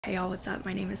Hey y'all, what's up?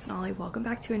 My name is Sonali. Welcome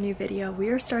back to a new video. We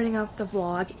are starting off the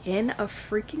vlog in a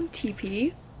freaking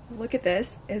teepee. Look at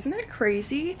this. Isn't it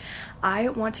crazy? I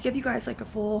want to give you guys like a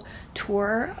full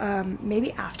tour,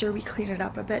 maybe after we clean it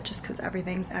up a bit just because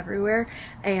everything's everywhere,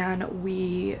 and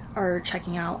we are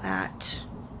checking out at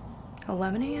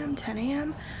 11 a.m., 10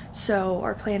 a.m. So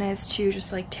our plan is to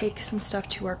just like take some stuff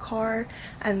to our car,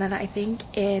 and then I think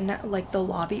in like the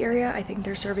lobby area, I think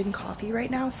they're serving coffee right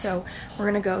now, so we're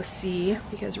gonna go see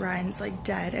because Ryan's like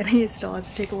dead and he still has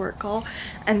to take a work call,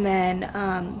 and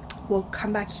then we'll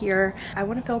come back here. I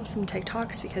want to film some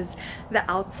TikToks because the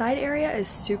outside area is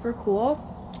super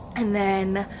cool, and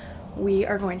then we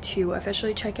are going to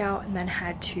officially check out and then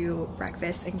head to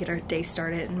breakfast and get our day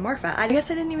started in Marfa. I guess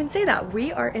I didn't even say that.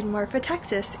 We are in Marfa,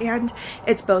 Texas, and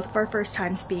it's both of our first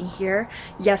times being here.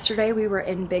 Yesterday we were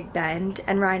in Big Bend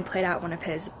and Ryan played out one of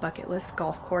his bucket list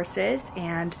golf courses,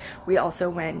 and we also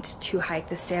went to hike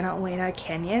the Santa Elena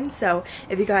Canyon. So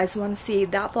if you guys want to see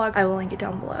that vlog, I will link it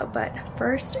down below. But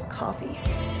first, coffee.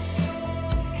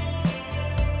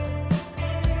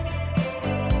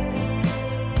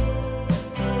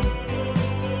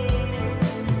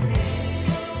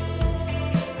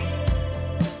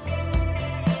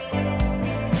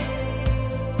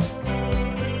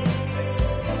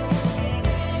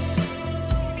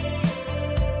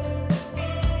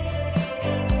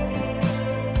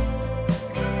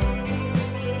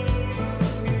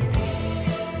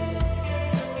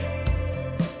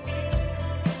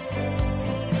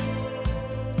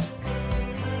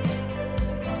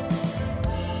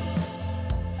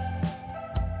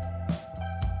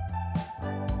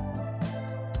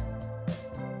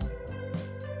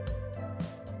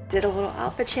 Did a little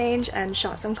outfit change and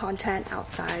shot some content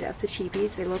outside of the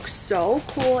teepees. They look so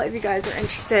cool. If you guys are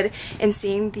interested in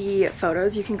seeing the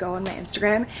photos, you can go on my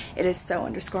Instagram. It is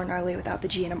so_gnarly without the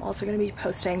G, and I'm also going to be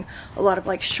posting a lot of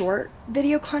like short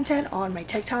video content on my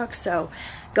TikTok, so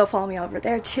go follow me over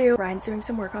there too. Ryan's doing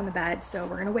some work on the bed, so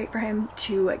we're gonna wait for him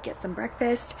to get some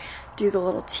breakfast, do the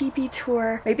little teepee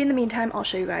tour. Maybe in the meantime I'll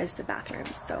show you guys the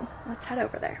bathrooms, so let's head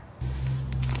over there.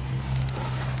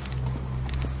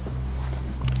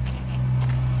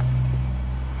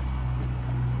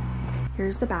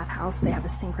 Here's the bathhouse. They have a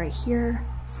sink right here,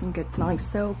 some good smelling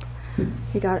soap.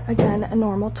 We got, again, a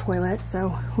normal toilet,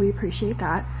 so we appreciate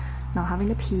that. Not having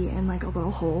to pee in like a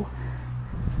little hole.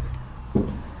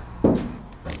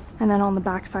 And then on the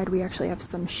back side, we actually have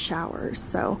some showers.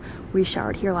 So we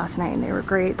showered here last night and they were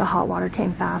great. The hot water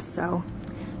came fast, so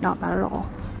not bad at all.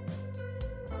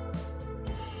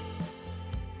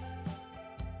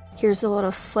 Here's the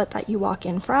little slit that you walk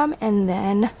in from, and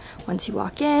then once you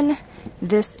walk in,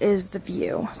 this is the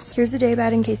view. So here's the day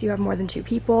bed in case you have more than 2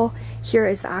 people. Here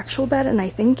is the actual bed, and I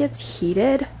think it's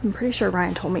heated. I'm pretty sure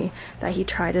Ryan told me that he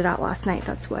tried it out last night.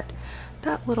 That's what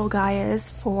that little guy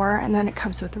is for. And then it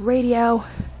comes with the radio.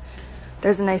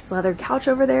 There's a nice leather couch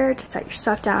over there to set your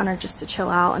stuff down or just to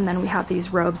chill out. And then we have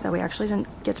these robes that we actually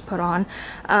didn't get to put on.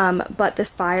 But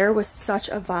this fire was such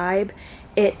a vibe.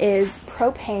 It is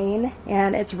propane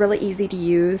and it's really easy to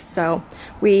use, so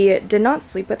we did not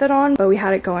sleep with it on, but we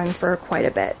had it going for quite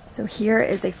a bit. So here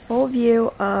is a full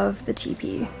view of the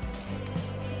teepee.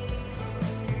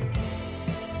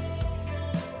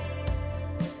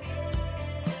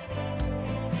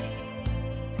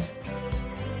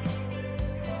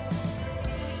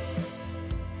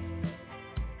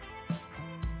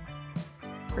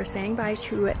 We're saying bye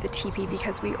to the teepee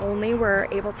because we only were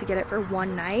able to get it for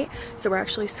one night, so we're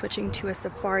actually switching to a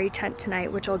safari tent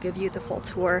tonight, which I'll give you the full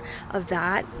tour of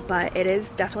that. But it is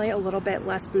definitely a little bit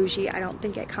less bougie. I don't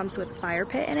think it comes with a fire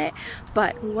pit in it,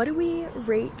 but what do we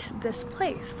rate this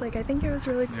place? Like, I think it was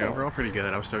really cool. Yeah, overall pretty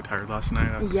good. I was so tired last night.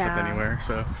 I couldn't sleep anywhere,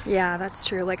 so. Yeah, that's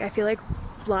true. Like, I feel like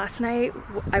last night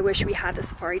I wish we had the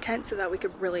safari tent so that we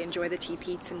could really enjoy the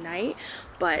teepee tonight,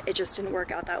 but it just didn't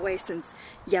work out that way since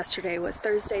yesterday was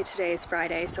Thursday, today is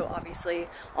Friday, so obviously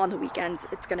on the weekends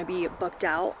it's going to be booked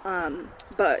out.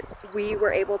 But we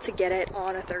were able to get it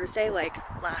on a Thursday, like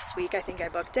last week I think I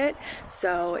booked it,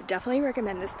 so definitely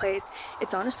recommend this place.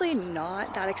 It's honestly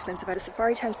not that expensive. At a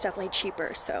safari tent's definitely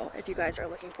cheaper, so if you guys are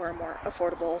looking for a more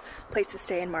affordable place to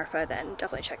stay in Marfa, then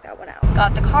definitely check that one out.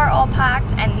 Got the car all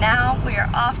packed and now we are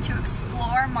off to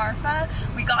explore Marfa.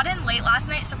 We got in late last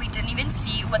night, so we didn't even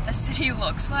see what the city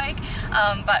looks like.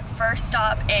 But first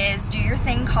stop is Do Your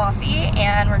Thing Coffee,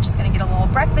 and we're just gonna get a little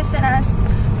breakfast in us,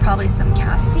 probably some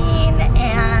caffeine,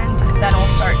 and then we'll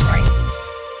start touring.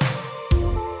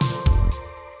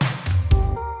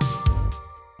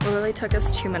 It really took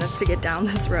us 2 minutes to get down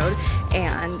this road,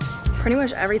 and pretty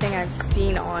much everything I've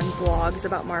seen on vlogs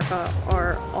about Marfa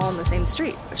are all on the same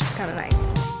street, which is kind of nice.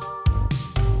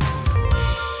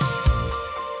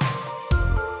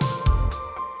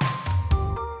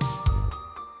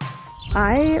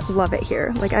 I love it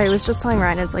here. Like I was just telling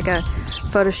Ryan, it's like a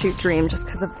photo shoot dream just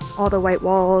because of all the white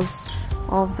walls,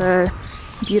 all the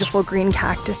beautiful green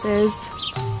cactuses.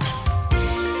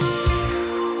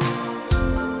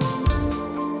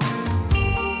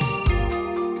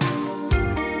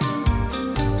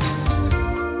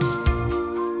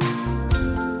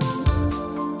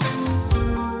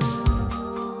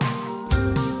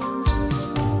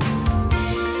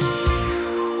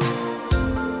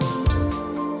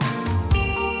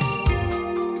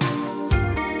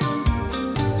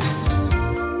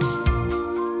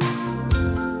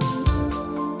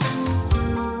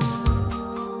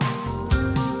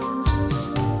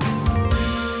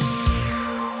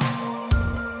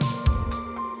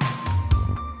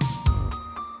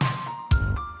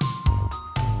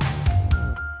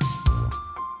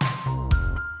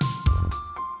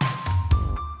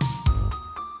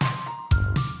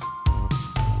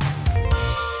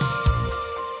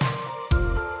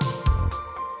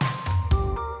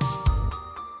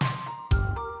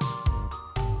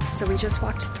 So we just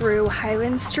walked through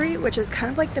Highland Street, which is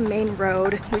kind of like the main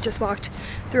road. We just walked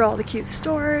through all the cute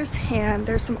stores, and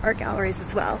there's some art galleries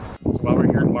as well. So while we're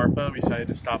here in Marfa, we decided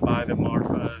to stop by the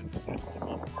Marfa Municipal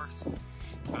Golf Course.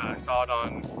 I saw it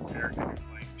on Eric Henry's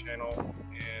channel,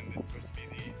 and it's supposed to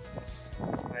be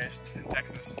the highest in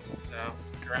Texas. So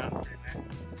look around, very nice.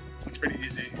 It's pretty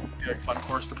easy. Be like a fun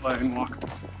course to play and walk.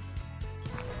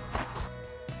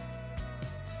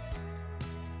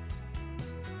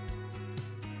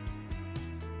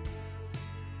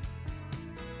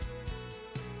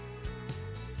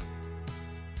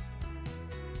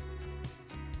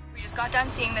 Got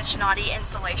done seeing the Chinati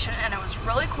installation, and it was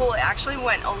really cool. It actually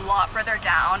went a lot further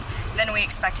down than we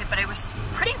expected, but it was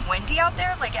pretty windy out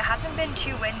there. Like, it hasn't been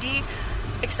too windy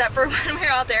except for when we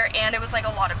were out there, and it was like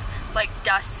a lot of like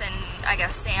dust and I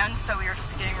guess sand, so we were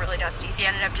just getting really dusty. So we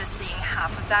ended up just seeing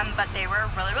half of them, but they were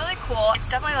really cool. It's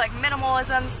definitely like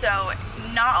minimalism, so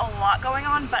not a lot going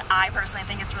on, but I personally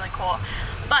think it's really cool.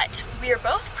 But we are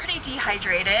both pretty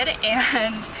dehydrated,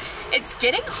 and it's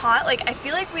getting hot. Like, I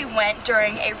feel like we went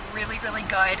during a really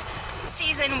good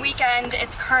season weekend.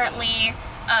 It's currently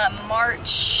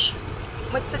March,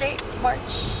 what's the date? March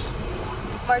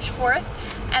 4th.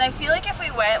 And I feel like if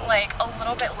we went like a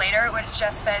little bit later, it would have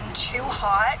just been too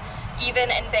hot,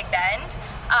 even in Big Bend.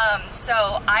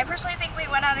 So I personally think we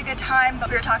went at a good time, but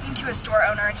we were talking to a store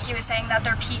owner, and he was saying that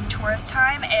their peak tourist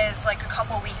time is like a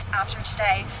couple weeks after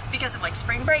today because of like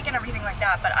spring break and everything like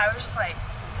that. But I was just like,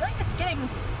 I feel like it's getting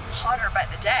hotter by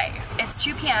the day. It's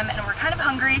 2 p.m. and we're kind of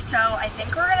hungry, so I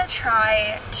think we're gonna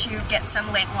try to get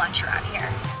some late lunch around here.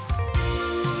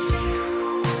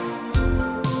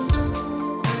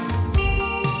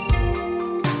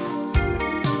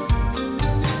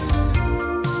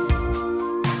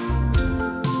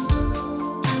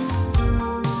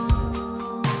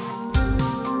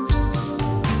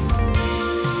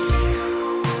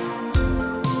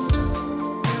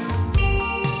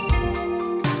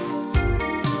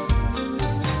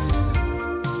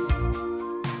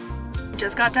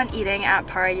 Just got done eating at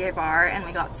Prada Bar, and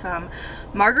we got some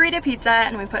margarita pizza,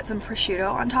 and we put some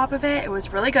prosciutto on top of it. It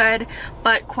was really good,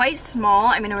 but quite small.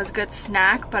 I mean, it was a good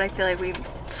snack, but I feel like we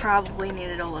probably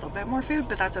needed a little bit more food,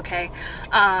 but that's okay.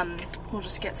 We'll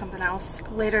just get something else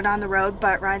later down the road,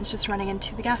 but Ryan's just running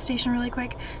into the gas station really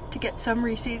quick to get some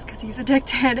Reese's because he's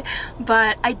addicted.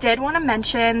 But I did want to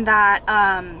mention that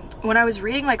when I was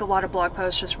reading like a lot of blog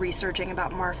posts, just researching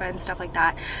about Marfa and stuff like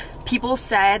that, people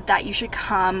said that you should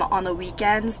come on the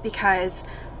weekends because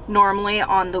normally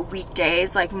on the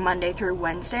weekdays, like Monday through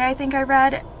Wednesday, I think I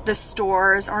read, the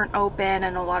stores aren't open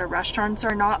and a lot of restaurants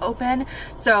are not open.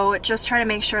 So just try to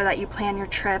make sure that you plan your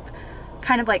trip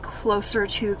kind of like closer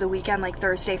to the weekend, like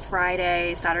Thursday,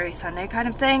 Friday, Saturday, Sunday kind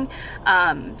of thing,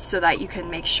 so that you can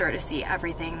make sure to see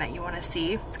everything that you want to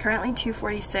see. It's currently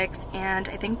 2:46, and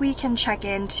I think we can check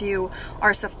into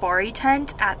our safari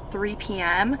tent at 3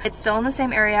 p.m. It's still in the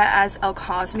same area as El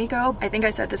Cosmico. I think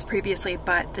I said this previously,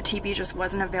 but the Teepee just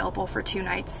wasn't available for 2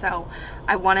 nights, so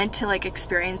I wanted to like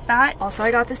experience that. Also,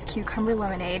 I got this cucumber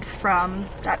lemonade from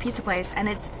that pizza place, and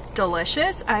it's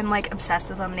delicious. I'm like obsessed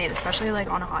with lemonade, especially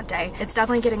like on a hot day. It's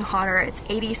definitely getting hotter. It's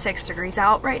 86 degrees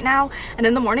out right now, and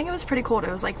in the morning it was pretty cold.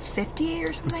 It was like 50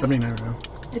 or something. It's 79 now.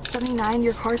 It's 79.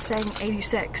 Your car's saying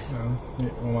 86. No,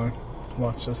 will I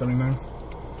watch the 79?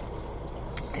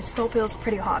 It still feels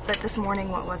pretty hot, but this morning,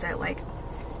 what was it, like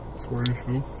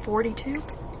 42? 42?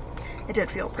 It did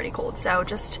feel pretty cold, so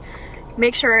just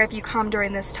make sure if you come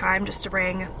during this time just to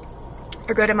bring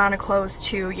a good amount of clothes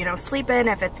to, you know, sleep in.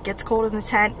 If it gets cold in the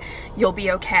tent, you'll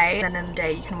be okay. And in the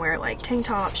day, you can wear like tank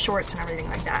tops, shorts, and everything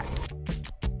like that.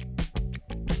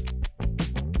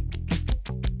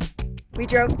 We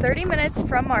drove 30 minutes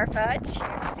from Marfa to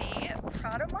see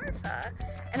Prada Marfa.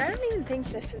 And I don't even think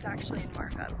this is actually in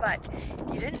Marfa, but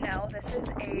if you didn't know, this is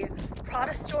a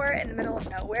Prada store in the middle of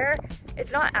nowhere.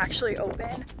 It's not actually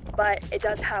open, but it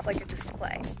does have like a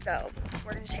display. So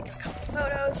we're gonna take a couple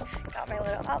photos. Got my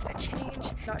little outfit change.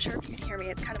 Not sure if you can hear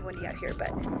me, it's kind of windy out here,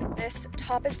 but this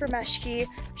top is from Meshki,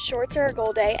 shorts are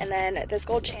Gold Day, and then this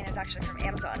gold chain is actually from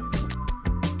Amazon.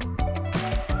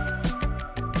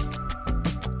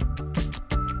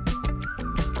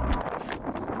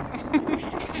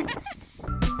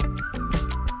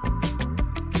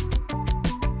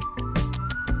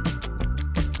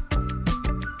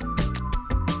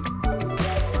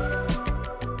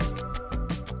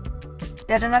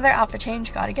 Did another outfit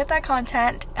change, gotta get that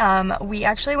content. We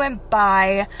actually went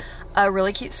by a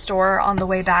really cute store on the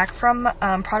way back from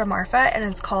Prada Marfa, and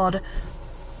it's called,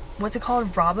 what's it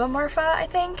called? Prada Marfa, I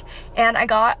think. And I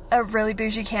got a really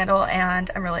bougie candle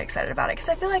and I'm really excited about it because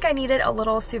I feel like I needed a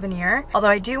little souvenir. Although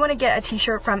I do want to get a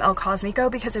t-shirt from Cosmico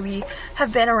because we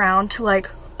have been around to like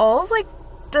all of like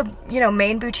the, you know,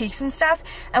 main boutiques and stuff,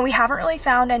 and we haven't really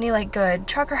found any like good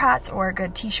trucker hats or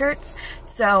good t-shirts.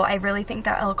 So I really think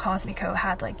that Cosmico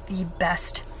had like the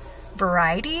best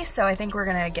variety. So I think we're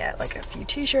gonna get like a few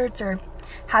t-shirts or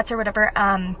hats or whatever.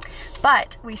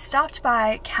 But we stopped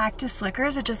by Cactus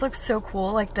Liquors. It just looks so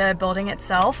cool, like the building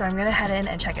itself. So I'm gonna head in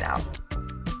and check it out.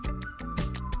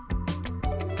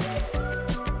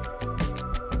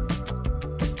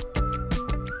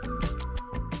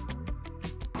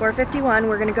 $4.51,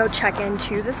 we're gonna go check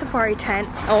into the safari tent,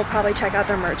 and we'll probably check out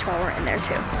their merch while we're in there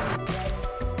too.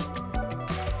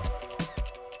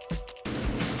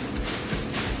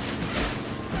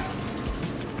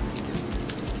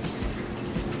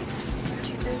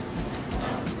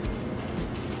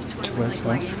 Like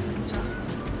leggings and stuff.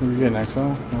 Did we get an XL? I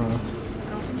don't know. I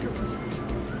don't think there was an XL.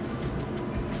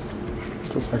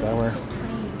 It's what size I wear. It's so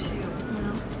plain too, you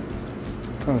know?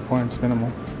 Kind of the point, it's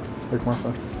minimal. Like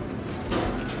Marfa.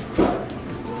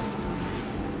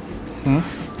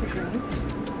 The green.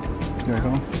 There we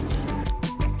go.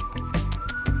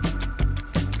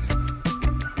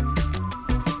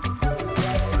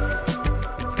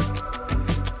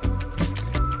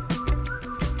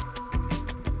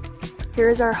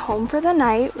 Here's our home for the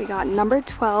night. We got number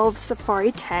 12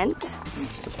 safari tent.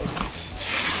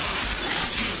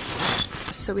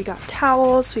 So we got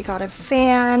towels, we got a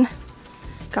fan,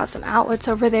 got some outlets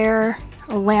over there,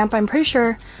 a lamp. I'm pretty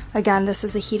sure, again, this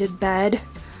is a heated bed.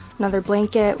 Another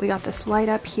blanket. We got this light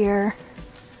up here.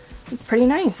 It's pretty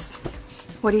nice.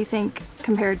 What do you think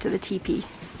compared to the teepee?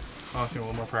 It's honestly a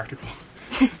little more practical.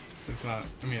 It's not,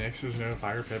 I mean, there's no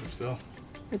fire pit, but still.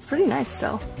 It's pretty nice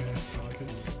still. Yeah, I like it.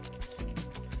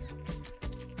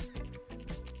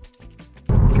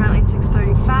 It's currently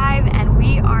 6:35 and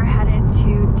we are headed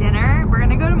to dinner. We're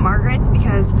gonna go to Margaret's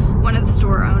because one of the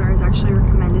store owners actually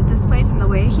recommended this place, and the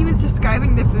way he was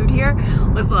describing the food here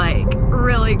was like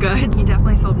really good. He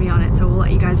definitely sold me on it, so we'll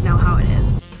let you guys know how it is.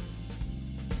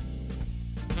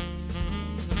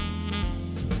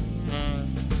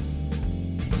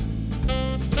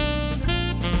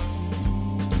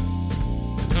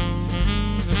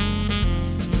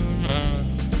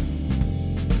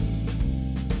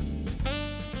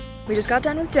 We just got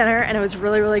done with dinner and it was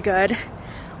really, really good.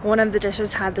 One of the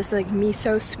dishes had this like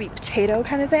miso sweet potato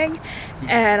kind of thing,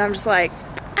 and I'm just like,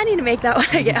 I need to make that when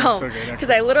I get home because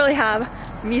I literally have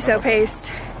miso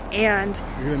paste and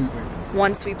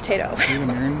one sweet potato.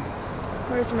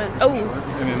 Where's the moon? Oh,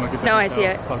 no, I see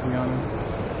it. I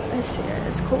see it.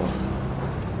 It's cool.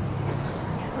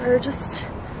 We're just,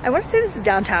 I want to say this is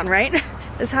downtown, right?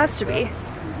 This has to be.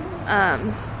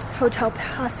 Hotel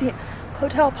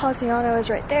Passiano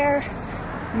is right there.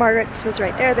 Margaret's was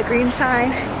right there, the green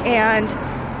sign. And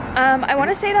I want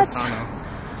to say that's...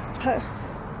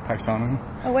 Paisano.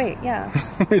 Oh wait, yeah.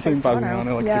 We say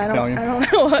Passiano like yeah, Italian. I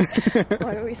don't know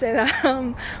why do we say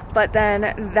that. But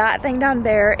then that thing down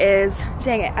there is,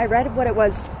 dang it, I read what it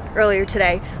was earlier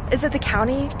today. Is it the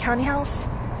county house?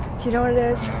 Do you know what it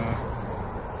is?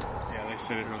 Yeah, they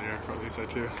said it earlier. Probably said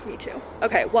too. Me too.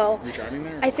 Okay, well, are we driving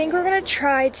there? I think we're gonna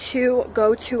try to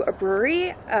go to a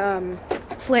brewery,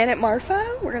 Planet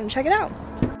Marfa. We're gonna check it out.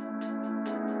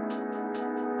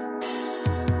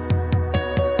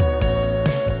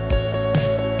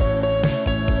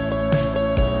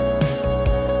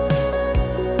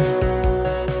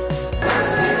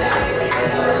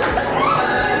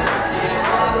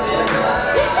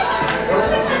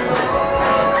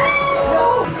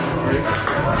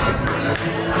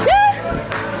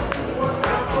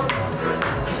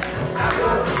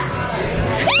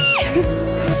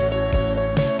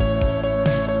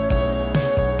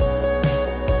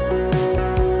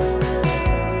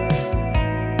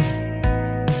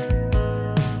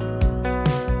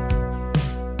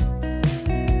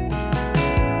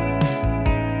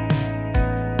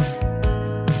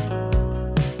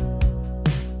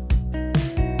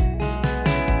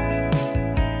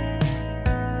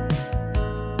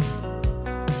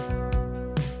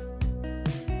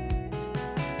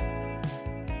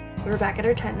 we're back at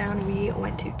our tent now, and we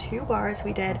went to 2 bars.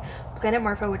 We did Planet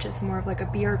Marfa, which is more of like a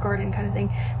beer garden kind of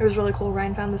thing. It was really cool.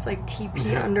 Ryan found this like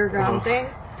Teepee underground thing.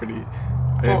 Pretty.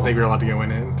 I didn't think we were allowed to go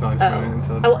in it until I just went in.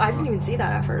 So. Oh, I didn't even see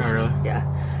that at first. Oh, really?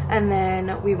 Yeah. And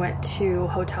then we went to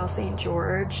Hotel St.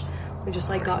 George. We just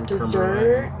like got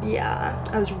dessert. Yeah.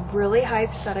 I was really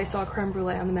hyped that I saw creme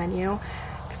brulee on the menu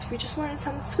because we just wanted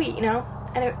something sweet, you know?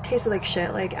 And it tasted like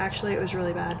shit. Like, actually, it was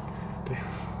really bad. Damn.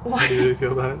 Why do you really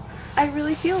feel that? I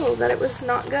really feel that it was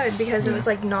not good because it was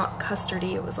like not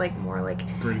custardy. It was like more like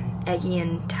gritty, eggy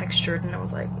and textured, and I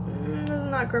was like, this is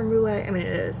not creme brulee. I mean,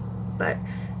 it is, but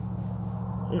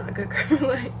not good creme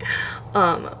brulee.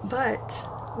 But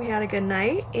we had a good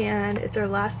night, and it's our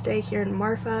last day here in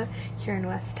Marfa, here in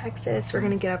West Texas. We're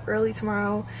gonna get up early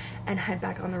tomorrow and head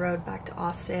back on the road back to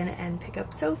Austin and pick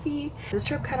up Sophie. This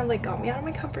trip kind of like got me out of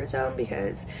my comfort zone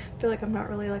because I feel like I'm not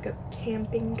really like a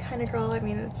camping kind of girl. I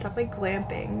mean, it's stuff like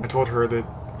glamping. I told her that,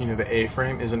 you know, the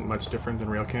A-frame isn't much different than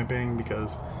real camping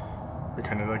because we're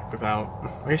kind of like without,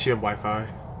 I guess you have Wi-Fi.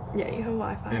 Yeah, you have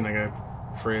Wi-Fi. And like a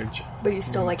fridge. But you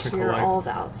still like hear all of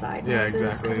the outside noises. Yeah,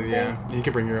 exactly. Kind of yeah, you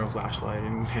can bring your own flashlight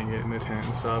and hang it in the tent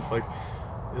and stuff. Like,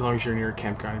 as long as you're near a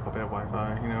campground, you probably have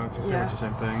Wi-Fi. You know, it's pretty much the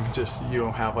same thing. Just you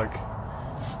don't have like,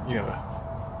 you know,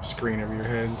 a screen over your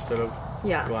head instead of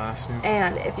glass. You know?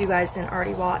 And if you guys didn't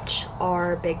already watch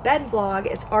our Big Ben vlog,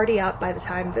 it's already up by the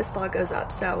time this vlog goes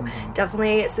up. So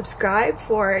definitely subscribe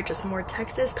for just more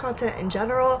Texas content in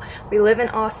general. We live in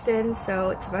Austin,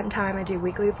 so it's a fun time. I do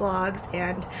weekly vlogs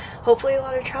and hopefully a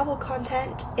lot of travel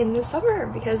content in the summer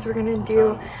because we're gonna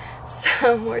do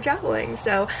some more traveling.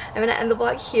 So I'm gonna end the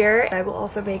vlog here. I will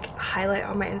also make a highlight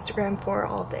on my Instagram for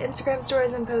all of the Instagram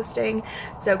stories I'm posting,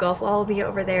 so go follow me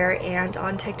over there, and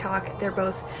on TikTok they're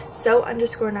both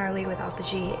so_gnarly without the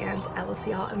G, and I will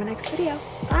see y'all in my next video.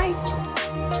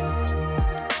 Bye.